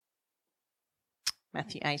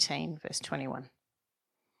Matthew 18, verse 21.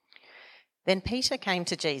 Then Peter came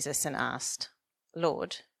to Jesus and asked,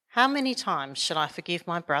 "Lord, how many times shall I forgive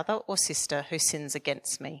my brother or sister who sins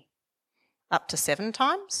against me? Up to 7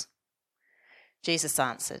 times?" Jesus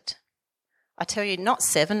answered, "I tell you, not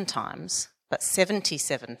 7 times, but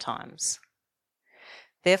 77 times.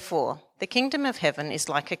 Therefore, the kingdom of heaven is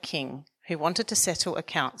like a king who wanted to settle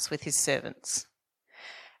accounts with his servants.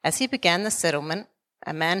 As he began the settlement,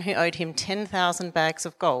 a man who owed him 10,000 bags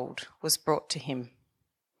of gold was brought to him.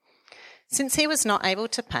 Since he was not able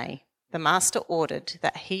to pay, the master ordered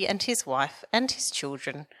that he and his wife and his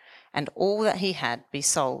children and all that he had be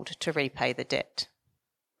sold to repay the debt.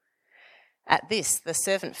 At this, the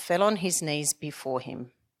servant fell on his knees before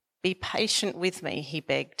him. 'Be patient with me,' he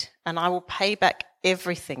begged, 'and I will pay back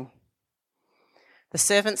everything.' The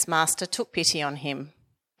servant's master took pity on him,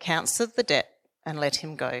 cancelled the debt, and let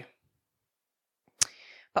him go.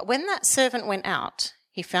 But when that servant went out,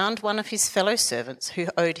 he found one of his fellow servants who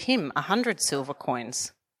owed him 100 silver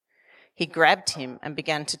coins. He grabbed him and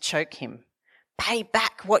began to choke him. 'Pay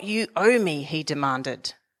back what you owe me,' he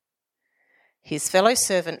demanded. His fellow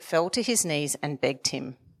servant fell to his knees and begged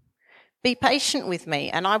him, 'Be patient with me,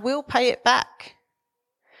 and I will pay it back.'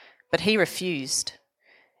 But he refused.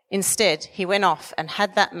 Instead, he went off and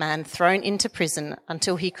had that man thrown into prison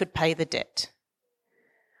until he could pay the debt.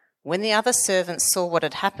 When the other servants saw what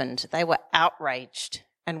had happened, they were outraged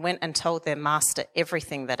and went and told their master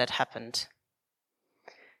everything that had happened.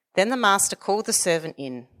 Then the master called the servant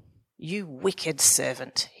in. 'You wicked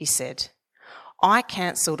servant,' he said. 'I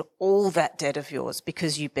cancelled all that debt of yours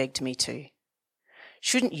because you begged me to.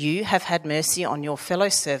 Shouldn't you have had mercy on your fellow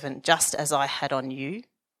servant just as I had on you?'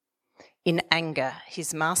 In anger,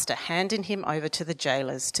 his master handed him over to the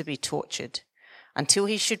jailers to be tortured until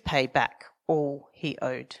he should pay back all he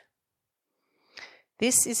owed.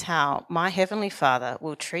 This is how my heavenly Father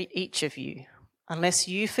will treat each of you unless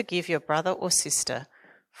you forgive your brother or sister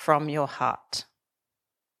from your heart."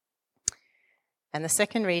 And the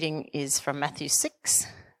second reading is from Matthew 6,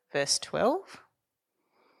 verse 12.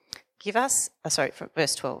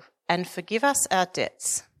 Verse 12. "And forgive us our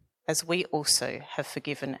debts, as we also have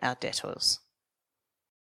forgiven our debtors."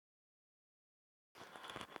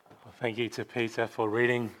 Well, thank you to Peter for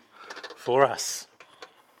reading for us.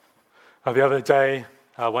 The other day,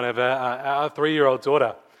 one of our 3-year-old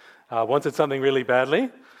daughter wanted something really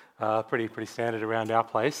badly, pretty standard around our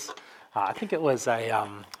place. I think it was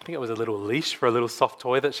a little leash for a little soft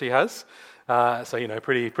toy that she has. So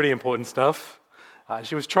pretty important stuff.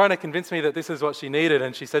 She was trying to convince me that this is what she needed,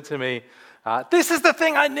 and she said to me, "This is the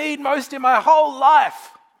thing I need most in my whole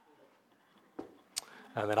life."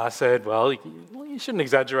 And then I said, "Well, you shouldn't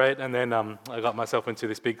exaggerate." And then I got myself into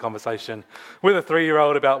this big conversation with a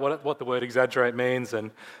 3-year-old about what the word exaggerate means,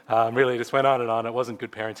 and really just went on and on. It wasn't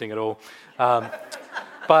good parenting at all.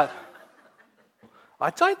 But I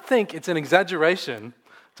don't think it's an exaggeration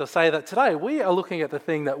to say that today we are looking at the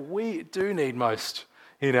thing that we do need most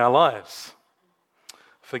in our lives.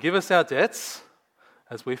 Forgive us our debts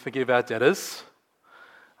as we forgive our debtors.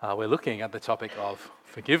 We're looking at the topic of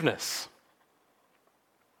forgiveness.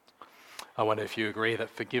 I wonder if you agree that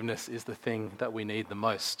forgiveness is the thing that we need the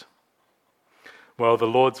most. Well, the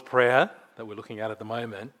Lord's Prayer that we're looking at the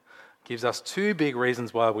moment gives us 2 big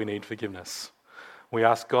reasons why we need forgiveness. We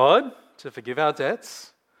ask God to forgive our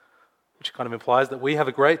debts, which kind of implies that we have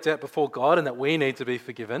a great debt before God and that we need to be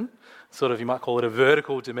forgiven. Sort of, you might call it a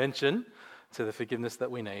vertical dimension to the forgiveness that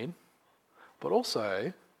we need. But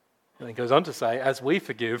also, and it goes on to say, as we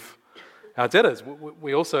forgive our debtors,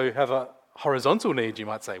 we also have a horizontal need, you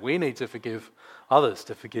might say. We need to forgive others,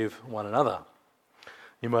 to forgive one another.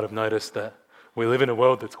 You might have noticed that we live in a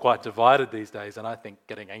world that's quite divided these days, and I think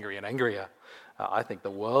getting angrier and angrier. I think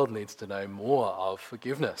the world needs to know more of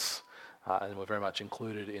forgiveness, and we're very much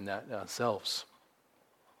included in that ourselves.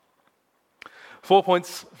 4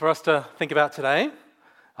 points for us to think about today.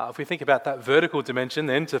 If we think about that vertical dimension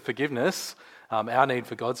then to forgiveness, our need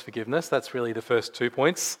for God's forgiveness, that's really the first 2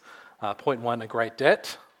 points. Point 1, a great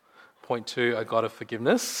debt. Point 2, a God of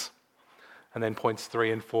forgiveness. And then points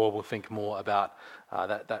 3 and 4, we'll think more about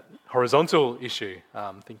that horizontal issue,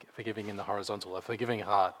 forgiving in the horizontal, a forgiving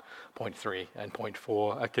heart, point 3. And point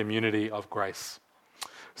 4, a community of grace.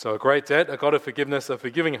 So a great debt, a God of forgiveness, a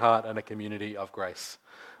forgiving heart, and a community of grace.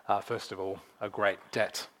 First of all, a great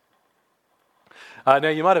debt. Now,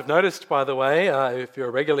 you might have noticed, by the way, if you're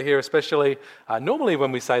a regular here especially, normally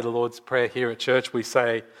when we say the Lord's Prayer here at church, we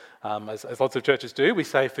say, as lots of churches do, we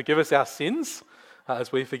say, "Forgive us our sins,"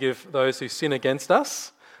 as we forgive those who sin against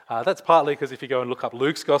us. That's partly because if you go and look up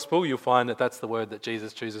Luke's gospel, you'll find that that's the word that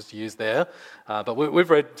Jesus chooses to use there. But we've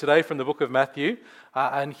read today from the book of Matthew.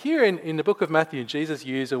 And here in the book of Matthew, Jesus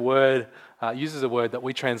uses a word that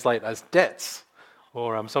we translate as debts.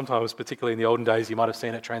 Or sometimes, particularly in the olden days, you might have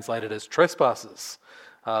seen it translated as trespasses.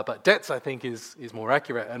 But debts, I think, is more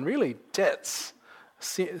accurate. And really, debts,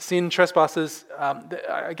 sin, trespasses,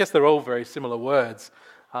 I guess they're all very similar words.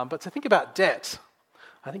 But to think about debt,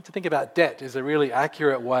 I think to think about debt is a really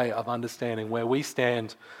accurate way of understanding where we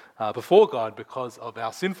stand before God because of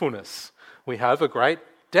our sinfulness. We have a great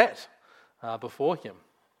debt before Him.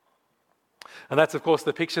 And that's, of course,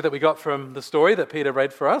 the picture that we got from the story that Peter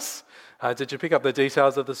read for us. Did you pick up the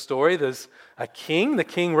details of the story? There's a king. The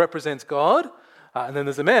king represents God. And then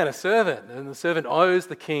there's a man, a servant. And the servant owes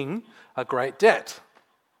the king a great debt.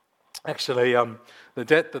 Actually, the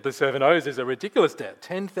debt that the servant owes is a ridiculous debt.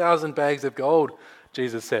 10,000 bags of gold,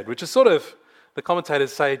 Jesus said, which is sort of, the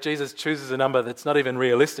commentators say Jesus chooses a number that's not even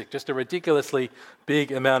realistic, just a ridiculously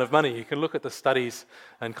big amount of money. You can look at the studies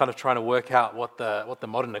and kind of trying to work out what the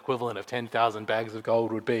modern equivalent of 10,000 bags of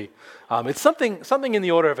gold would be. It's something in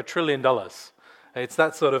the order of $1 trillion. It's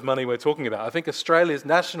that sort of money we're talking about. I think Australia's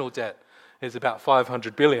national debt is about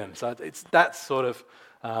 500 billion. So it's that sort of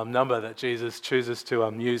number that Jesus chooses to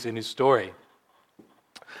use in his story.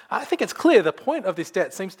 I think it's clear the point of this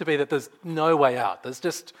debt seems to be that there's no way out. There's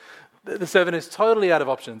just, the servant is totally out of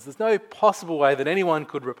options. There's no possible way that anyone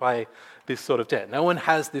could repay this sort of debt. No one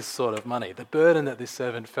has this sort of money. The burden that this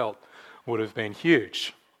servant felt would have been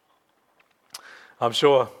huge. I'm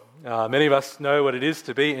sure many of us know what it is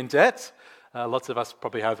to be in debt. Lots of us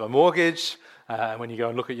probably have a mortgage. And when you go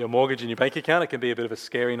and look at your mortgage in your bank account, it can be a bit of a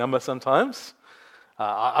scary number sometimes.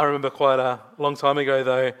 I remember quite a long time ago,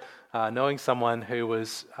 though, knowing someone who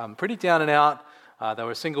was pretty down and out. They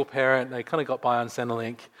were a single parent. They kind of got by on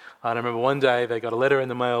Centrelink. And I remember one day they got a letter in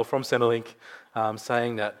the mail from Centrelink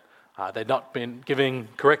saying that they'd not been giving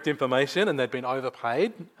correct information and they'd been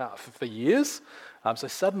overpaid for years. So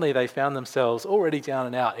suddenly they found themselves already down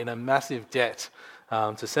and out in a massive debt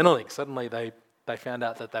to Centrelink. Suddenly they found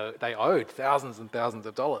out that they owed thousands and thousands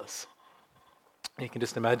of dollars. You can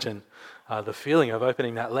just imagine the feeling of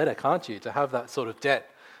opening that letter, can't you? To have that sort of debt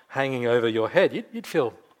hanging over your head, you'd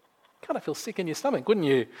kind of feel sick in your stomach, wouldn't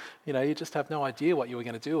you? You know, you just have no idea what you were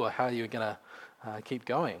going to do or how you were going to keep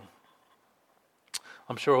going.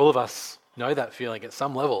 I'm sure all of us know that feeling at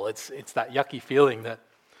some level. It's that yucky feeling that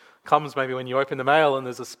comes maybe when you open the mail and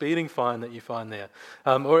there's a speeding fine that you find there.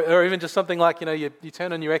 Or even just something like, you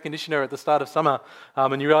turn on your air conditioner at the start of summer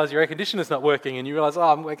and you realise your air conditioner's not working and you realise,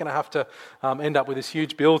 we're going to have to end up with this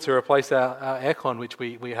huge bill to replace our aircon, which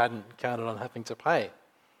we hadn't counted on having to pay.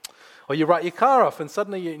 Or you write your car off and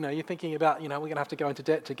suddenly you're thinking about, we're going to have to go into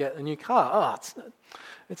debt to get a new car.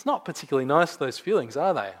 It's not particularly nice, those feelings,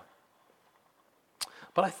 are they?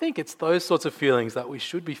 But I think it's those sorts of feelings that we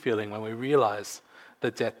should be feeling when we realise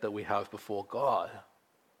the debt that we have before God.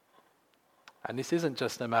 And this isn't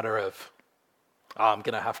just a matter of, I'm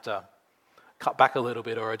going to have to cut back a little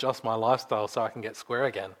bit or adjust my lifestyle so I can get square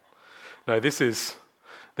again. No, this is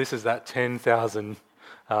that 10,000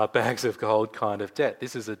 bags of gold kind of debt.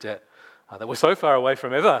 This is a debt that we're so far away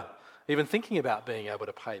from ever even thinking about being able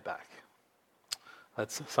to pay back.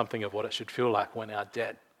 That's something of what it should feel like when our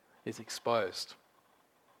debt is exposed.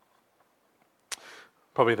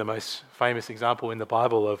 Probably the most famous example in the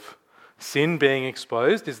Bible of sin being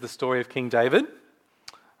exposed is the story of King David.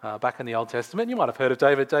 Back in the Old Testament, you might have heard of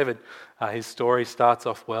David. David, his story starts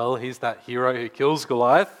off well. He's that hero who kills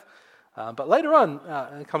Goliath. But later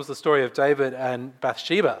on comes the story of David and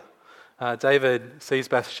Bathsheba. David sees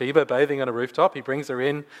Bathsheba bathing on a rooftop. He brings her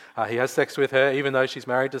in. He has sex with her even though she's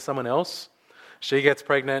married to someone else. She gets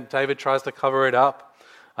pregnant. David tries to cover it up.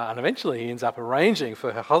 And eventually he ends up arranging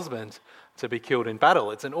for her husband to be killed in battle.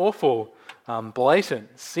 It's an awful,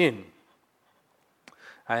 blatant sin.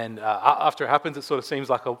 And after it happens, it sort of seems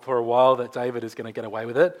like for a while that David is going to get away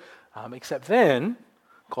with it. Except then,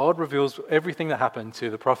 God reveals everything that happened to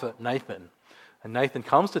the prophet Nathan. And Nathan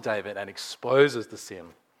comes to David and exposes the sin.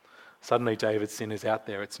 Suddenly David's sin is out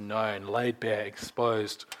there. It's known, laid bare,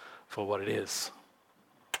 exposed for what it is.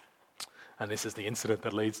 And this is the incident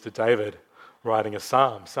that leads to David writing a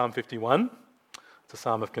psalm, Psalm 51. It's a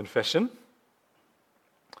psalm of confession.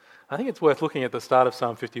 I think it's worth looking at the start of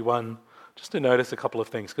Psalm 51 just to notice a couple of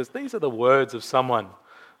things, because these are the words of someone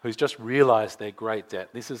who's just realised their great debt.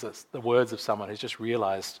 This is the words of someone who's just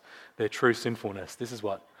realised their true sinfulness. This is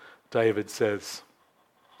what David says.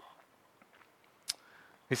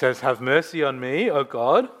 He says, "Have mercy on me, O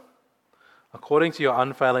God, according to your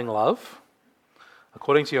unfailing love,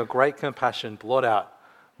 according to your great compassion, blot out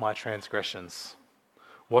my transgressions.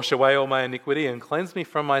 Wash away all my iniquity and cleanse me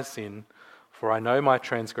from my sin, for I know my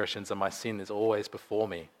transgressions and my sin is always before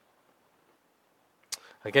me.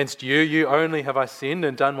 Against you, you only have I sinned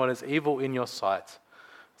and done what is evil in your sight.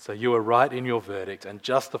 So you are right in your verdict and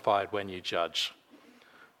justified when you judge.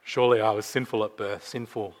 Surely I was sinful at birth,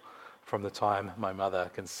 sinful from the time my mother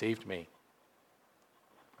conceived me.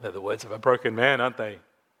 They're the words of a broken man, aren't they?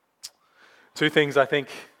 Two things I think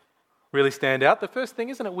really stand out. The first thing,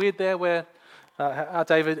 isn't it weird there where how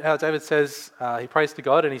David says, he prays to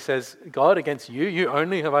God and he says, God, against you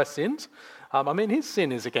only have I sinned. His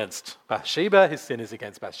sin is against Bathsheba, his sin is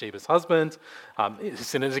against Bathsheba's husband, his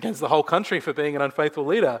sin is against the whole country for being an unfaithful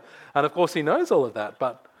leader. And of course he knows all of that,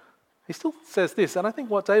 but he still says this. And I think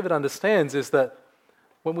what David understands is that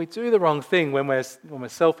when we do the wrong thing, when we're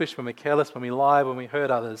selfish, when we're careless, when we lie, when we hurt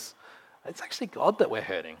others, it's actually God that we're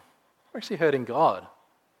hurting. We're actually hurting God.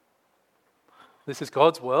 This is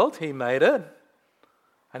God's world. He made it.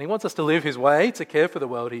 And he wants us to live his way, to care for the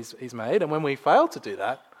world he's made. And when we fail to do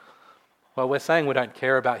that, well, we're saying we don't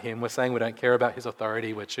care about him. We're saying we don't care about his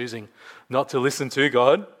authority. We're choosing not to listen to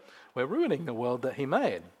God. We're ruining the world that he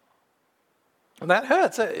made. And that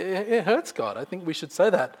hurts. It hurts God. I think we should say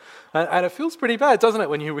that. And it feels pretty bad, doesn't it,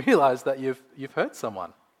 when you realize that you've hurt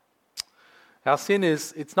someone. Our sin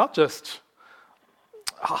it's not just,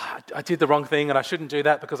 I did the wrong thing and I shouldn't do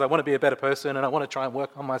that because I want to be a better person and I want to try and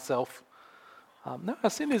work on myself. No, our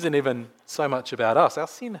sin isn't even so much about us. Our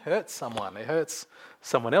sin hurts someone. It hurts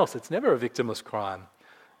someone else. It's never a victimless crime.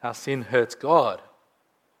 Our sin hurts God.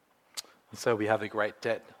 And so we have a great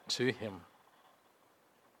debt to him.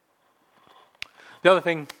 The other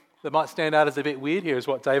thing that might stand out as a bit weird here is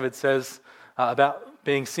what David says about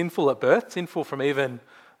being sinful at birth, sinful from even,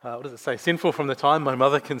 sinful from the time my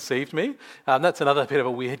mother conceived me. That's another bit of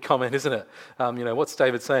a weird comment, isn't it? What's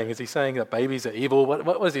David saying? Is he saying that babies are evil?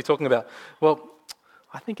 What is he talking about? Well,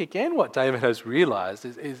 I think again what David has realized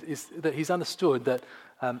is that he's understood that,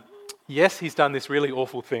 yes, he's done this really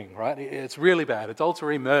awful thing, right? It's really bad.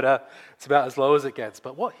 Adultery, murder, it's about as low as it gets.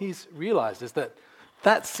 But what he's realized is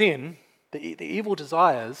that sin, the evil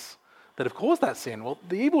desires that have caused that sin, well,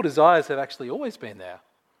 the evil desires have actually always been there.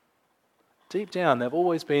 Deep down, they've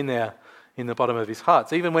always been there in the bottom of his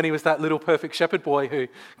heart. Even when he was that little perfect shepherd boy who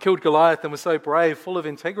killed Goliath and was so brave, full of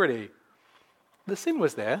integrity, the sin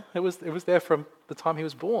was there. It was there from the time he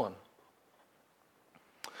was born.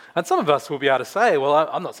 And some of us will be able to say, well,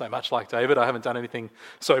 I'm not so much like David. I haven't done anything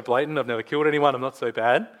so blatant. I've never killed anyone. I'm not so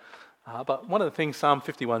bad. But one of the things Psalm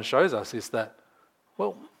 51 shows us is that,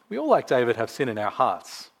 well, we all, like David, have sin in our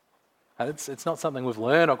hearts. And it's not something we've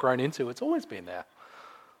learned or grown into. It's always been there.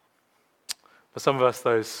 For some of us,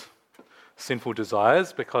 those sinful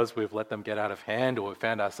desires, because we've let them get out of hand or we've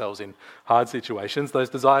found ourselves in hard situations, those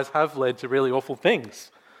desires have led to really awful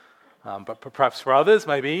things. But perhaps for others,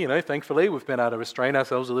 maybe, thankfully, we've been able to restrain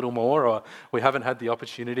ourselves a little more, or we haven't had the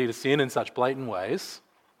opportunity to sin in such blatant ways.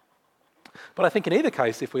 But I think in either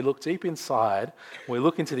case, if we look deep inside, we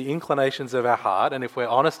look into the inclinations of our heart, and if we're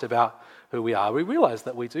honest about who we are, we realize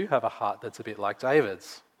that we do have a heart that's a bit like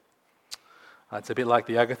David's. It's a bit like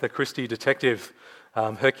the Agatha Christie detective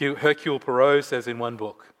Hercule Poirot says in one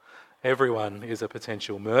book, everyone is a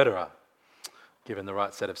potential murderer, given the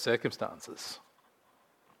right set of circumstances.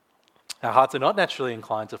 Our hearts are not naturally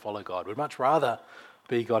inclined to follow God. We'd much rather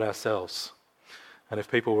be God ourselves. And if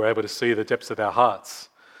people were able to see the depths of our hearts,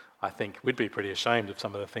 I think we'd be pretty ashamed of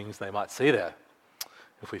some of the things they might see there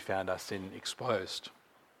if we found our sin exposed.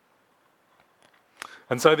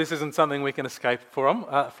 And so this isn't something we can escape from.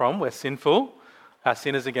 We're sinful. Our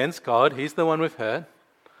sin is against God. He's the one we've hurt.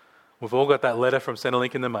 We've all got that letter from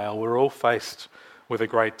Centrelink in the mail. We're all faced with a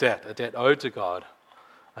great debt, a debt owed to God,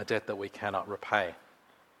 a debt that we cannot repay.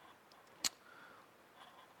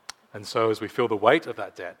 And so as we feel the weight of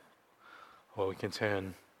that debt, well, we can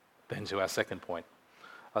turn then to our second point,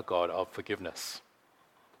 a God of forgiveness.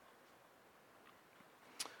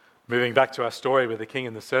 Moving back to our story with the king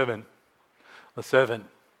and the servant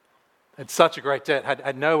had such a great debt,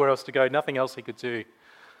 had nowhere else to go, nothing else he could do.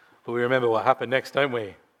 But we remember what happened next, don't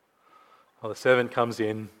we? Well, the servant comes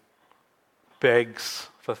in, begs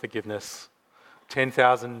for forgiveness,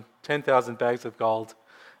 10,000 bags of gold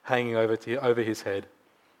hanging over his head.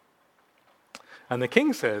 And the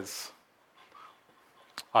king says,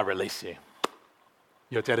 I release you.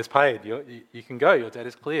 Your debt is paid. You can go. Your debt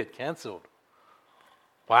is cleared, cancelled.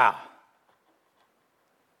 Wow.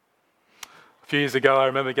 A few years ago, I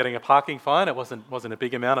remember getting a parking fine. It wasn't a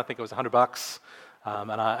big amount. I think it was $100.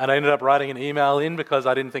 And I ended up writing an email in because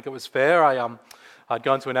I didn't think it was fair. I'd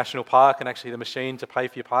gone to a national park and actually the machine to pay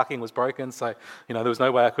for your parking was broken. So, there was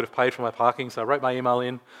no way I could have paid for my parking. So I wrote my email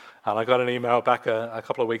in And I got an email back a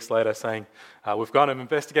couple of weeks later saying, we've gone and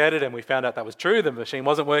investigated and we found out that was true. The machine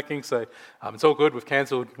wasn't working, so it's all good. We've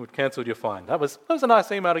cancelled your fine. That was a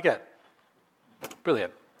nice email to get.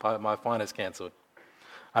 Brilliant. My fine is cancelled.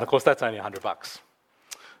 And of course, that's only $100.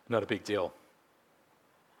 Not a big deal.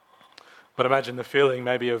 But imagine the feeling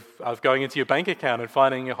maybe of going into your bank account and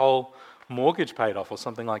finding your whole mortgage paid off or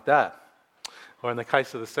something like that. Or in the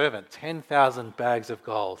case of the servant, 10,000 bags of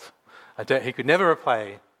gold, a debt he could never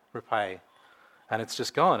repay, and it's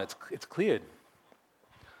just gone, it's cleared.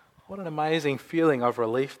 What an amazing feeling of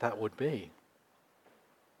relief that would be.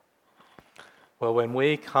 Well, when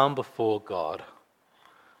we come before God,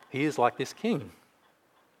 he is like this king.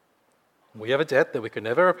 We have a debt that we could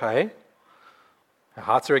never repay. Our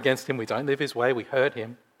hearts are against him, we don't live his way, we hurt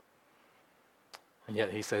him. And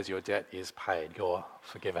yet he says, your debt is paid, you're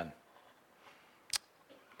forgiven.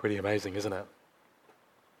 Pretty amazing, isn't it?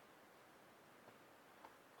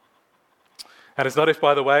 And it's not if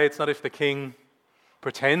the king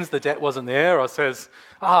pretends the debt wasn't there or says,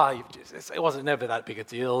 it wasn't never that big a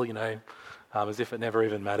deal, as if it never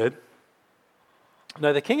even mattered.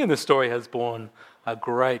 No, the king in this story has borne a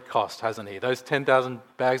great cost, hasn't he? Those 10,000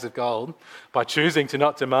 bags of gold, by choosing to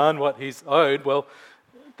not demand what he's owed, well,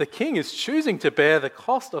 the king is choosing to bear the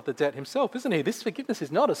cost of the debt himself, isn't he? This forgiveness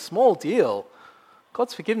is not a small deal.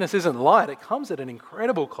 God's forgiveness isn't light. It comes at an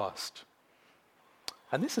incredible cost.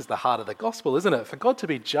 And this is the heart of the gospel, isn't it? For God to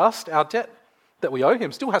be just, our debt that we owe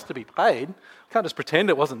him still has to be paid. We can't just pretend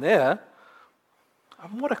it wasn't there.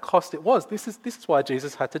 And what a cost it was. This is why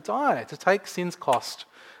Jesus had to die, to take sin's cost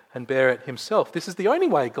and bear it himself. This is the only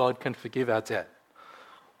way God can forgive our debt,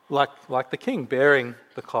 like the king bearing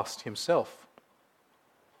the cost himself.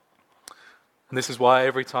 And this is why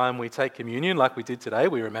every time we take communion, like we did today,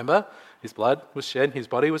 we remember his blood was shed, his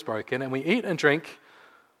body was broken, and we eat and drink,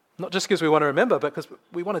 not just because we want to remember, but because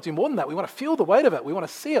we want to do more than that. We want to feel the weight of it. We want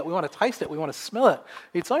to see it. We want to taste it. We want to smell it.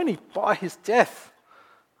 It's only by his death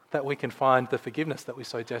that we can find the forgiveness that we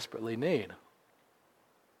so desperately need.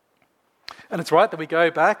 And it's right that we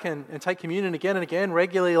go back and take communion again and again,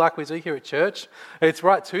 regularly, like we do here at church. It's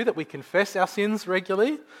right, too, that we confess our sins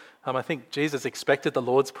regularly. I think Jesus expected the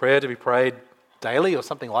Lord's Prayer to be prayed daily, or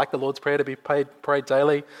something like the Lord's Prayer to be prayed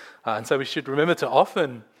daily. And so we should remember to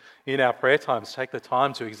often, in our prayer times, take the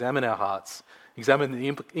time to examine our hearts, examine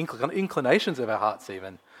the inclinations of our hearts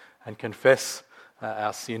even, and confess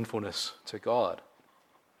our sinfulness to God.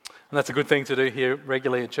 And that's a good thing to do here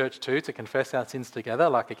regularly at church too, to confess our sins together,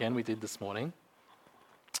 like again we did this morning.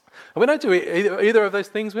 And we don't do either of those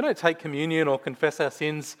things. We don't take communion or confess our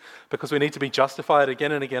sins because we need to be justified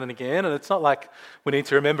again and again and again. And it's not like we need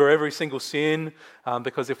to remember every single sin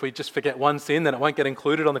because if we just forget one sin, then it won't get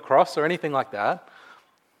included on the cross or anything like that.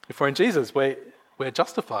 If we're in Jesus, we're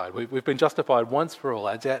justified. We've been justified once for all.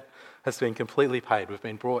 Our debt has been completely paid. We've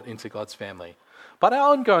been brought into God's family. But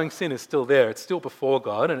our ongoing sin is still there. It's still before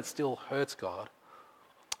God, and it still hurts God.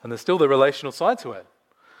 And there's still the relational side to it.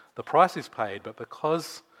 The price is paid, but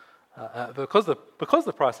because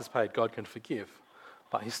the price is paid, God can forgive.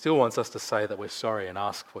 But he still wants us to say that we're sorry and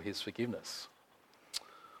ask for his forgiveness.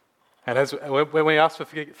 And when we ask for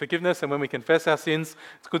forgiveness and when we confess our sins,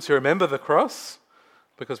 it's good to remember the cross,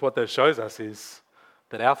 because what that shows us is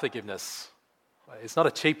that our forgiveness, it's not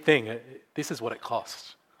a cheap thing. This is what it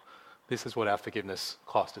costs. This is what our forgiveness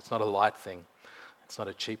cost. It's not a light thing. It's not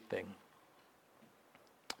a cheap thing.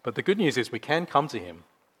 But the good news is we can come to him.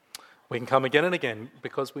 We can come again and again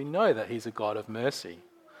because we know that he's a God of mercy.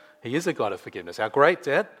 He is a God of forgiveness. Our great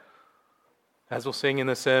debt, as we'll sing in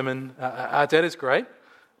the sermon, our debt is great,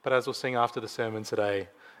 but as we'll sing after the sermon today,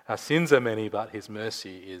 our sins are many, but his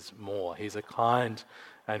mercy is more. He's a kind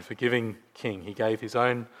and forgiving king. He gave his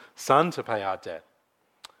own son to pay our debt.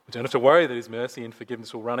 We don't have to worry that his mercy and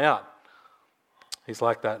forgiveness will run out. He's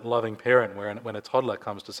like that loving parent when a toddler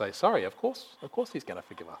comes to say, sorry, of course he's going to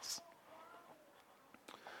forgive us.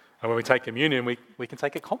 And when we take communion, we can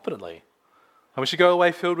take it confidently. And we should go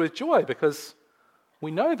away filled with joy because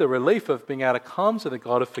we know the relief of being able to come to the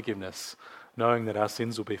God of forgiveness, knowing that our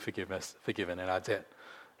sins will be forgiven and our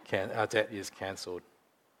debt is cancelled.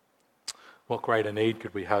 What greater need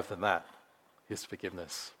could we have than that? His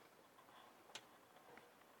forgiveness.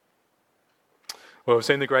 Well, we've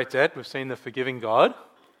seen the great debt, we've seen the forgiving God.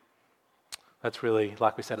 That's really,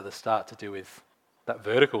 like we said at the start, to do with that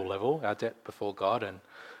vertical level, our debt before God and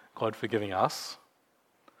God forgiving us.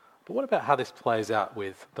 But what about how this plays out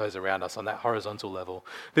with those around us on that horizontal level?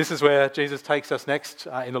 This is where Jesus takes us next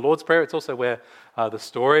in the Lord's Prayer. It's also where the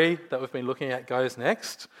story that we've been looking at goes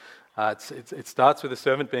next. It starts with the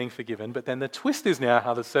servant being forgiven, but then the twist is now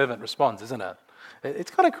how the servant responds, isn't it?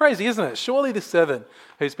 It's kind of crazy, isn't it? Surely the servant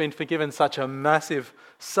who's been forgiven such a massive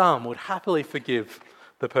sum would happily forgive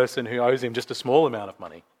the person who owes him just a small amount of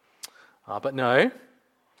money. But no,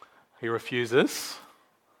 he refuses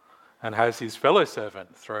and has his fellow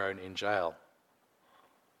servant thrown in jail.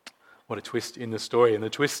 What a twist in the story. And the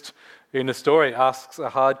twist in the story asks a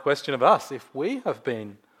hard question of us. If we have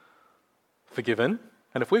been forgiven,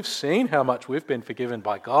 and if we've seen how much we've been forgiven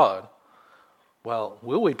by God, well,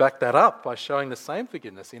 will we back that up by showing the same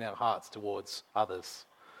forgiveness in our hearts towards others,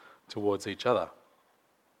 towards each other?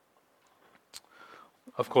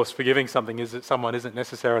 Of course, forgiving someone isn't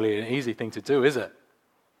necessarily an easy thing to do, is it?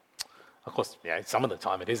 Of course, some of the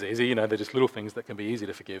time it is easy. They're just little things that can be easy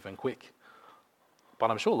to forgive and quick.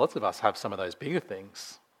 But I'm sure lots of us have some of those bigger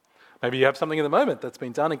things. Maybe you have something in the moment that's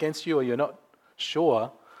been done against you or you're not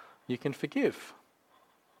sure you can forgive.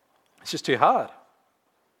 It's just too hard.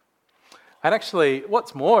 And actually,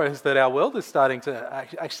 what's more is that our world is starting to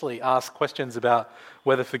actually ask questions about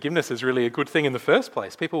whether forgiveness is really a good thing in the first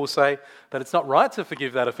place. People will say that it's not right to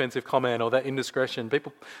forgive that offensive comment or that indiscretion.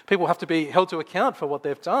 People have to be held to account for what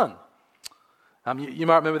they've done. You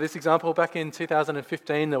might remember this example. Back in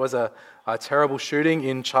 2015, there was a terrible shooting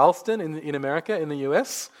in Charleston in America, in the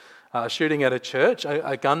US, shooting at a church.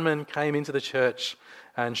 A gunman came into the church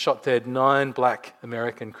and shot dead 9 black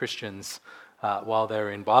American Christians while they were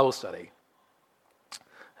in Bible study.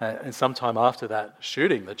 And sometime after that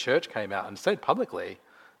shooting, the church came out and said publicly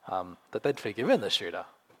that they'd forgiven the shooter.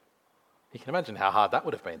 You can imagine how hard that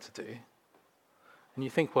would have been to do. And you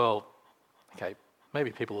think, well, okay, maybe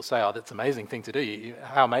people will say, oh, that's an amazing thing to do.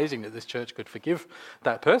 How amazing that this church could forgive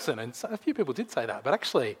that person. And a few people did say that, but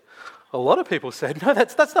actually a lot of people said, no,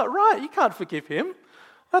 that's not right. You can't forgive him.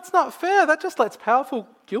 That's not fair. That just lets powerful,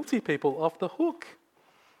 guilty people off the hook.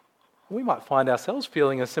 We might find ourselves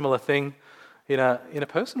feeling a similar thing in a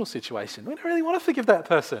personal situation. We don't really want to forgive that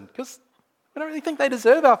person because we don't really think they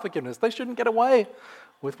deserve our forgiveness. They shouldn't get away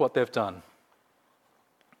with what they've done.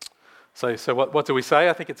 So what do we say?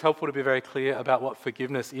 I think it's helpful to be very clear about what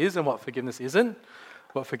forgiveness is and what forgiveness isn't.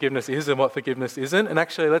 What forgiveness is and what forgiveness isn't. And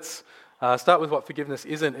actually, let's start with what forgiveness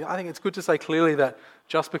isn't. I think it's good to say clearly that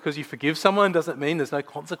just because you forgive someone doesn't mean there's no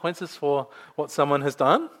consequences for what someone has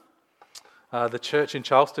done. The church in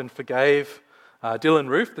Charleston forgave Dylan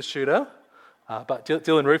Roof, the shooter, but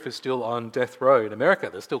Dylan Roof is still on death row in America.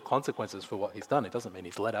 There's still consequences for what he's done. It doesn't mean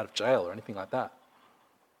he's let out of jail or anything like that.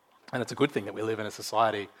 And it's a good thing that we live in a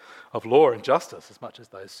society of law and justice, as much as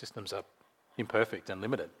those systems are imperfect and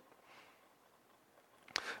limited.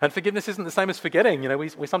 And forgiveness isn't the same as forgetting.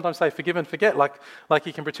 We sometimes say forgive and forget, like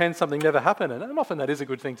you can pretend something never happened. And often that is a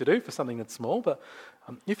good thing to do for something that's small. But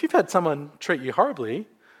if you've had someone treat you horribly,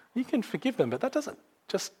 you can forgive them. But that doesn't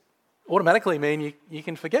just automatically mean you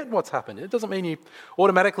can forget what's happened. It doesn't mean you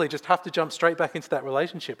automatically just have to jump straight back into that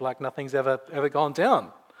relationship like nothing's ever gone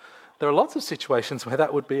down. There are lots of situations where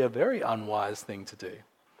that would be a very unwise thing to do.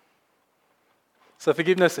 So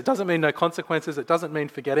forgiveness, it doesn't mean no consequences. It doesn't mean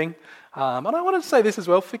forgetting. And I wanted to say this as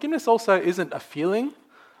well. Forgiveness also isn't a feeling.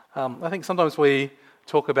 I think sometimes we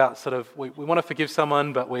talk about we want to forgive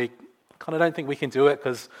someone, but we kind of don't think we can do it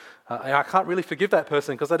because I can't really forgive that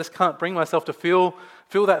person because I just can't bring myself to feel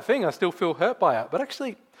that thing. I still feel hurt by it. But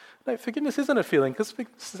actually, no, forgiveness isn't a feeling because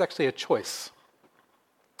forgiveness is actually a choice.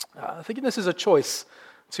 Forgiveness is a choice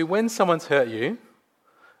to when someone's hurt you.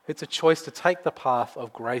 It's a choice to take the path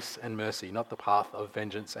of grace and mercy, not the path of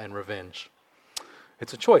vengeance and revenge.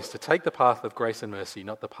 It's a choice to take the path of grace and mercy,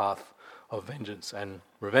 not the path of vengeance and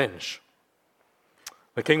revenge.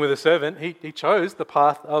 The king with the servant, he chose the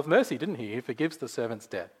path of mercy, didn't he? He forgives the servant's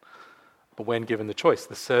debt. But when given the choice,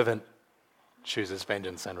 the servant chooses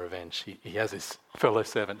vengeance and revenge. He has his fellow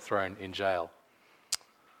servant thrown in jail.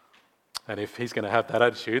 And if he's going to have that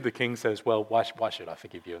attitude, the king says, well, why should I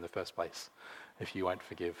forgive you in the first place if you won't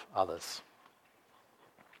forgive others?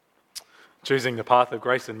 Choosing the path of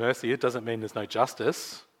grace and mercy, it doesn't mean there's no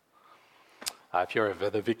justice. If you're ever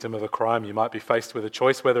the victim of a crime, you might be faced with a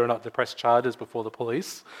choice whether or not to press charges before the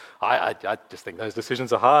police. I just think those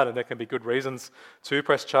decisions are hard, and there can be good reasons to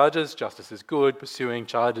press charges. Justice is good. Pursuing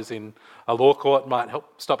charges in a law court might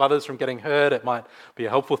help stop others from getting hurt. It might be a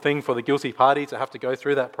helpful thing for the guilty party to have to go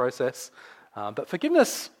through that process. But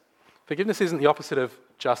forgiveness isn't the opposite of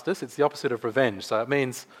justice. It's the opposite of revenge. So it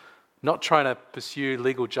means not trying to pursue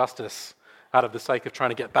legal justice out of the sake of trying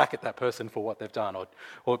to get back at that person for what they've done,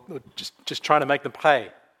 or just trying to make them pay.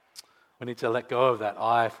 We need to let go of that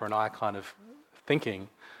eye for an eye kind of thinking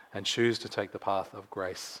and choose to take the path of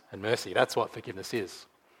grace and mercy. That's what forgiveness is.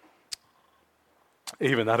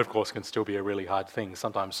 Even that, of course, can still be a really hard thing.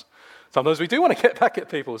 Sometimes we do want to get back at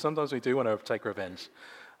people. Sometimes we do want to take revenge.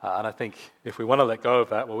 And I think if we want to let go of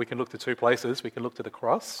that, well, we can look to two places. We can look to the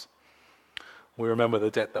cross. We remember the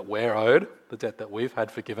debt that we're owed, the debt that we've had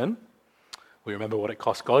forgiven. We remember what it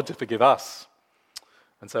cost God to forgive us.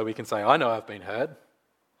 And so we can say, I know I've been hurt.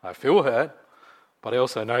 I feel hurt. But I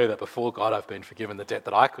also know that before God I've been forgiven the debt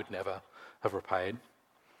that I could never have repaid.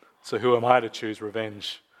 So who am I to choose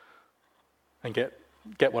revenge and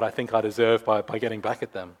get what I think I deserve by getting back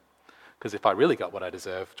at them? Because if I really got what I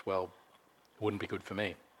deserved, well, it wouldn't be good for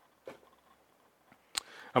me.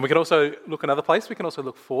 And we can also look another place. We can also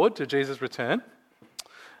look forward to Jesus' return.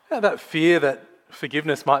 That fear that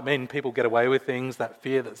forgiveness might mean people get away with things, that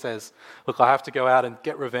fear that says, look, I have to go out and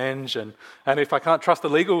get revenge, and if I can't trust the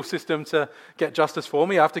legal system to get justice for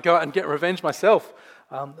me, I have to go out and get revenge myself.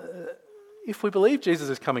 If we believe Jesus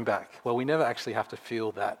is coming back, well, we never actually have to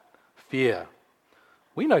feel that fear.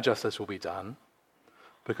 We know justice will be done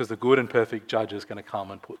because the good and perfect judge is going to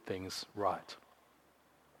come and put things right.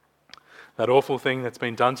 That awful thing that's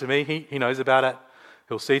been done to me, he knows about it.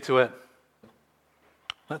 He'll see to it.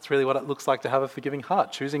 That's really what it looks like to have a forgiving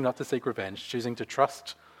heart, choosing not to seek revenge, choosing to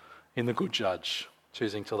trust in the good judge,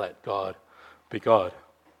 choosing to let God be God.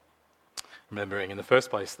 Remembering in the first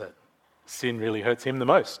place that sin really hurts him the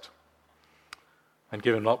most. And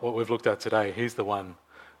given what we've looked at today, he's the one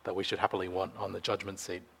that we should happily want on the judgment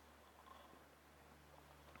seat.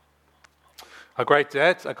 A great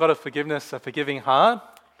debt, a God of forgiveness, a forgiving heart.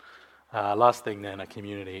 Last thing then, a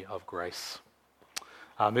community of grace.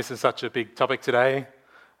 This is such a big topic today.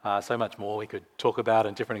 So much more we could talk about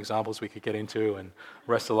and different examples we could get into and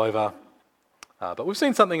wrestle over. But we've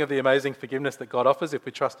seen something of the amazing forgiveness that God offers if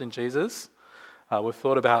we trust in Jesus. We've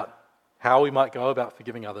thought about how we might go about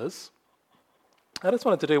forgiving others. I just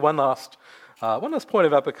wanted to do one last point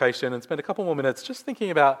of application and spend a couple more minutes just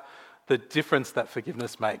thinking about the difference that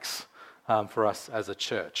forgiveness makes for us as a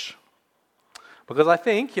church. Because I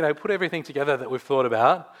think, put everything together that we've thought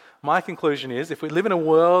about, my conclusion is if we live in a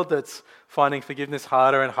world that's finding forgiveness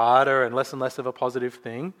harder and harder and less of a positive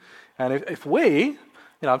thing, and if we,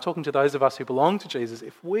 I'm talking to those of us who belong to Jesus,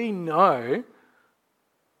 if we know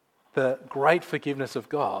the great forgiveness of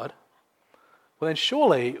God, well then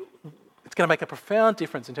surely it's going to make a profound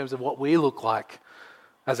difference in terms of what we look like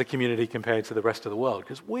as a community compared to the rest of the world,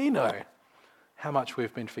 because we know how much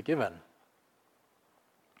we've been forgiven.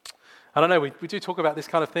 I don't know, we do talk about this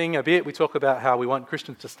kind of thing a bit. We talk about how we want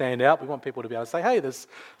Christians to stand out. We want people to be able to say, hey, there's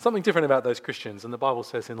something different about those Christians. And the Bible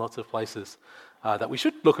says in lots of places that we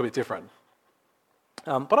should look a bit different.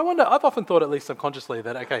 But I wonder, I've often thought, at least subconsciously,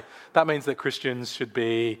 that, okay, that means that Christians should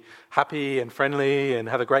be happy and friendly and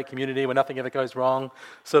have a great community where nothing ever goes wrong,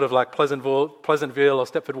 sort of like Pleasantville or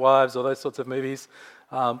Stepford Wives or those sorts of movies.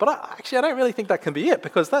 But I don't really think that can be it,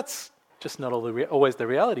 because that's just not always the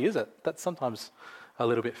reality, is it? That's sometimes a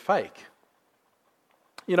little bit fake.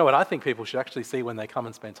 You know what I think people should actually see when they come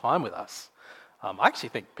and spend time with us? I actually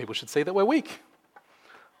think people should see that we're weak.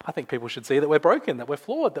 I think people should see that we're broken, that we're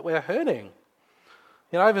flawed, that we're hurting.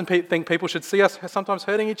 I even think people should see us sometimes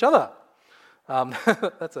hurting each other.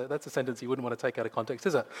 That's a sentence you wouldn't want to take out of context,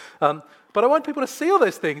 is it? But I want people to see all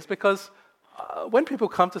those things, because when people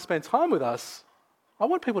come to spend time with us, I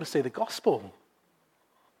want people to see the gospel.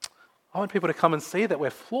 I want people to come and see that we're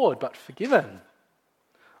flawed but forgiven.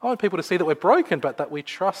 I want people to see that we're broken but that we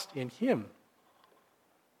trust in Him.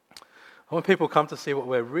 I want people to come to see what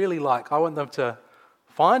we're really like. I want them to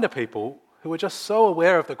find a people who are just so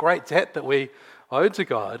aware of the great debt that we owed to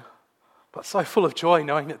God, but so full of joy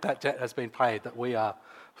knowing that that debt has been paid, that we are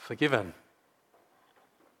forgiven.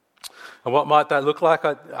 And what might that look like?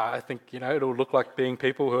 I think, it'll look like being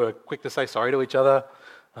people who are quick to say sorry to each other.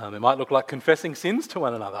 It might look like confessing sins to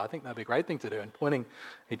one another. I think that'd be a great thing to do, and pointing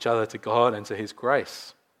each other to God and to His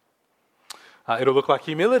grace. It'll look like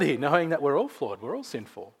humility, knowing that we're all flawed, we're all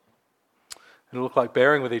sinful. It'll look like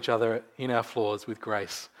bearing with each other in our flaws with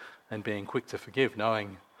grace and being quick to forgive,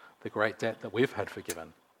 knowing the great debt that we've had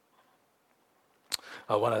forgiven.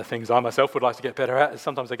 One of the things I myself would like to get better at is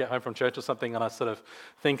sometimes I get home from church or something and I sort of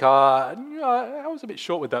think, I was a bit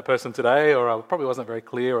short with that person today, or I probably wasn't very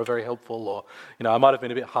clear or very helpful, or I might have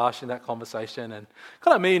been a bit harsh in that conversation. And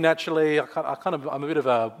kind of me naturally, I'm a bit of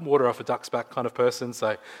a water off a duck's back kind of person,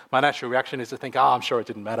 so my natural reaction is to think, I'm sure it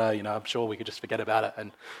didn't matter, I'm sure we could just forget about it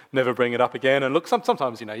and never bring it up again. And look,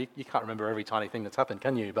 sometimes you can't remember every tiny thing that's happened,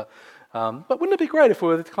 can you? But wouldn't it be great if we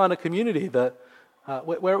were the kind of community that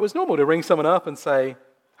where it was normal to ring someone up and say,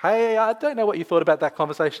 hey, I don't know what you thought about that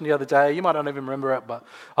conversation the other day. You might not even remember it, but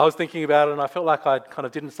I was thinking about it and I felt like I kind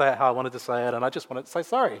of didn't say it how I wanted to say it, and I just wanted to say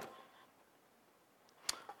sorry.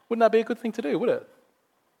 Wouldn't that be a good thing to do, would it?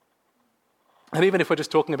 And even if we're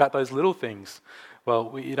just talking about those little things,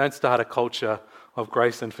 Well, you don't start a culture of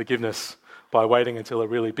grace and forgiveness by waiting until a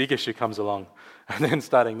really big issue comes along and then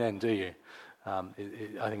starting then, do you?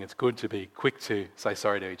 I think it's good to be quick to say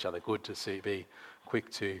sorry to each other, good to be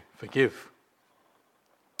quick to forgive.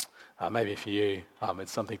 Maybe for you,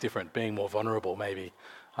 it's something different. Being more vulnerable maybe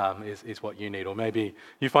is what you need. Or maybe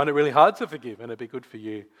you find it really hard to forgive, and it'd be good for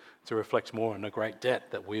you to reflect more on the great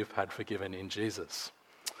debt that we've had forgiven in Jesus.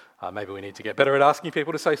 Maybe we need to get better at asking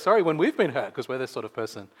people to say sorry when we've been hurt, because we're the sort of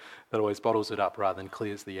person that always bottles it up rather than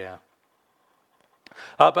clears the air.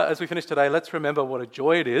 But as we finish today, let's remember what a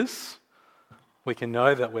joy it is. We can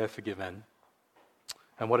know that we're forgiven.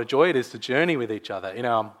 And what a joy it is to journey with each other in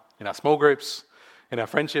our small groups, in our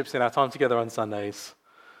friendships, in our time together on Sundays.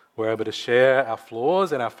 We're able to share our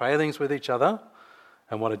flaws and our failings with each other.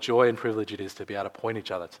 And what a joy and privilege it is to be able to point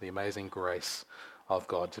each other to the amazing grace of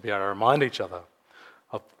God, to be able to remind each other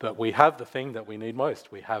that we have the thing that we need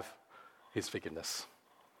most. We have his forgiveness.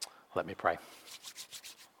 Let me pray.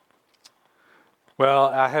 Well,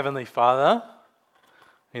 our Heavenly Father,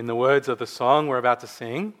 in the words of the song we're about to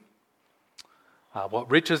sing,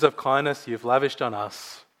 what riches of kindness you've lavished on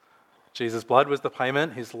us. Jesus' blood was the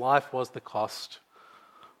payment, his life was the cost.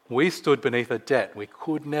 We stood beneath a debt we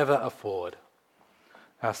could never afford.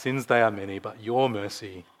 Our sins, they are many, but your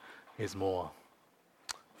mercy is more.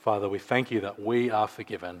 Father, we thank you that we are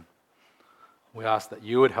forgiven. We ask that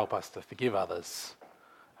you would help us to forgive others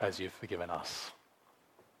as you've forgiven us.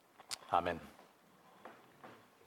 Amen.